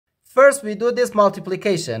First, we do this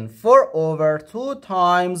multiplication. 4 over 2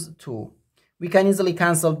 times 2. We can easily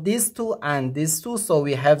cancel this 2 and this 2, so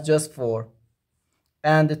we have just 4.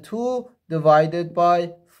 And 2 divided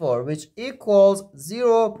by 4, which equals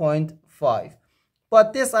 0.5.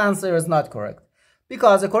 But this answer is not correct,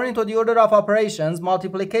 because according to the order of operations,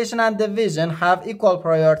 multiplication and division have equal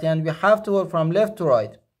priority, and we have to work from left to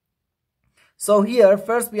right. So here,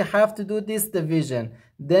 first we have to do this division,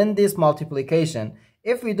 then this multiplication.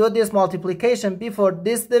 If we do this multiplication before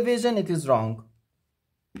this division, it is wrong.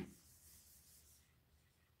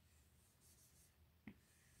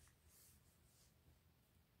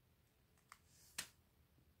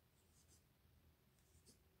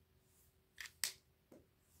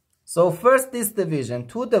 So first this division,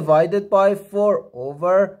 2 divided by 4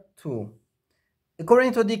 over 2.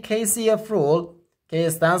 According to the KCF rule, K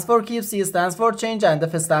stands for keep, C stands for change, and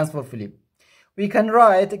F stands for flip. We can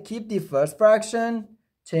write keep the first fraction,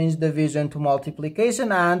 change division to multiplication,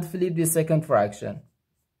 and flip the second fraction.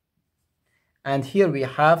 And here we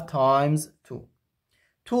have times 2.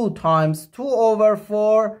 2 times 2 over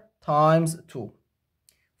 4 times 2.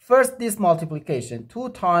 First this multiplication, 2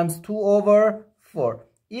 times 2 over 4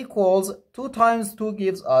 equals 2 times 2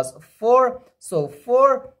 gives us 4. So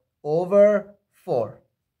 4 over 4.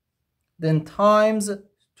 Then times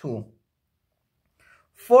 2.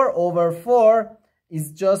 4 over 4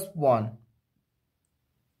 is just 1.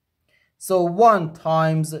 So 1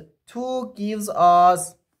 times 2 gives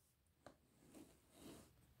us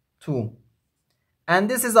 2. And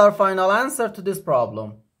this is our final answer to this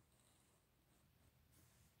problem.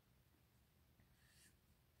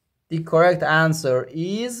 The correct answer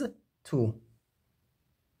is 2.